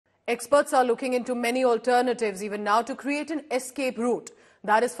Experts are looking into many alternatives even now to create an escape route.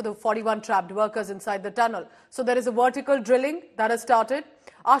 That is for the 41 trapped workers inside the tunnel. So there is a vertical drilling that has started.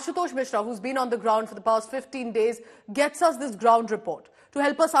 Ashutosh Mishra, who's been on the ground for the past 15 days, gets us this ground report to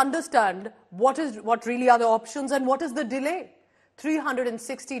help us understand what really are the options and what is the delay.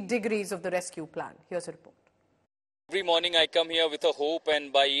 360 degrees of the rescue plan. Here's a report. Every morning I come here with a hope,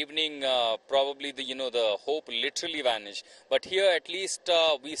 and by evening probably the hope literally vanished. But here at least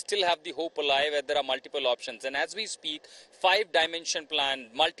we still have the hope alive, and there are multiple options. And as we speak, multi-dimension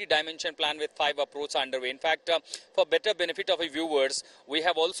plan with 5 approaches underway. In fact, for better benefit of our viewers, we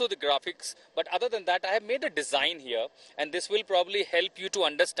have also the graphics. But other than that, I have made a design here, and this will probably help you to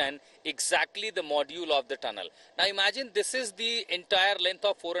understand exactly the module of the tunnel. Now imagine this is the entire length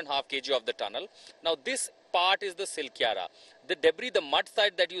of 4.5 kg of the tunnel. Now this part is the Silkyara. The debris, the mud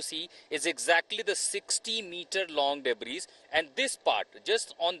side that you see is exactly the 60-meter long debris, and this part,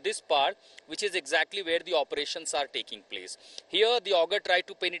 just on this part, which is exactly where the operations are taking place. Here the auger tried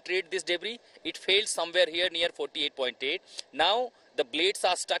to penetrate this debris. It failed somewhere here near 48.8. Now the blades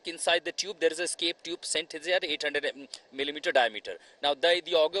are stuck inside the tube. There is a escape tube sent here 800 millimeter diameter. Now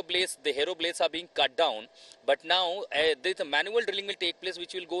the auger blades, the hero blades are being cut down, but now the manual drilling will take place,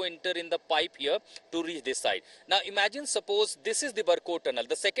 which will go enter in the pipe here to reach this side. Now imagine, suppose this is the Barcode tunnel.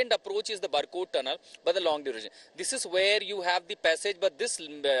 The second approach is the Barcode tunnel, but the long duration. This is where you have the passage, but this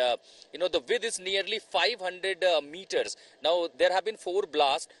the width is nearly 500 meters. Now there have been 4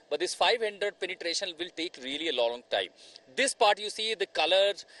 blasts, but this 500 penetration will take really a long time. This part you see the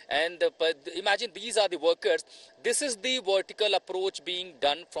colors, and imagine these are the workers. This is the vertical approach being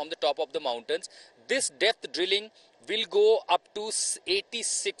done from the top of the mountains. This depth drilling will go up to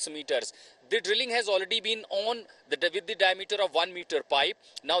 86 meters. The drilling has already been on with the diameter of 1 meter pipe.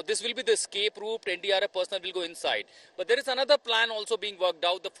 Now this will be the escape route. NDRF personnel will go inside. But there is another plan also being worked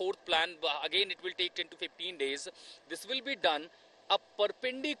out. The 4th plan, again it will take 10 to 15 days. This will be done a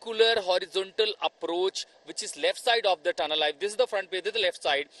perpendicular horizontal approach, which is left side of the tunnel. This is the front way, this is the left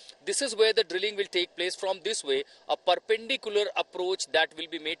side. This is where the drilling will take place. From this way, a perpendicular approach that will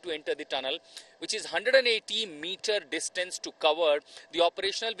be made to enter the tunnel, which is 180 meter distance to cover. The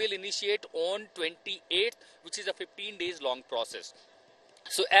operational will initiate on 28th, which is a 15 days long process.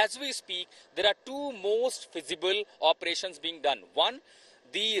 So as we speak, there are 2 most feasible operations being done. One,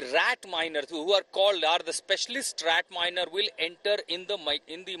 the rat miners, who are the specialist rat miner, will enter in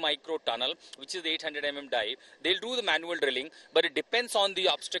the micro tunnel, which is the 800 mm dive. They'll do the manual drilling, but it depends on the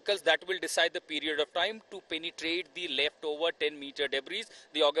obstacles that will decide the period of time to penetrate the leftover 10 meter debris.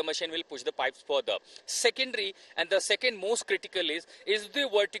 The auger machine will push the pipes further. Secondary, and the second most critical is the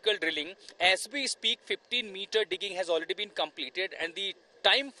vertical drilling. As we speak, 15 meter digging has already been completed, and the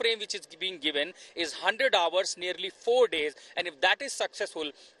time frame which is being given is 100 hours, nearly 4 days, and if that is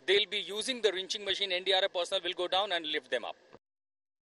successful, they'll be using the wrenching machine. NDRF personnel will go down and lift them up.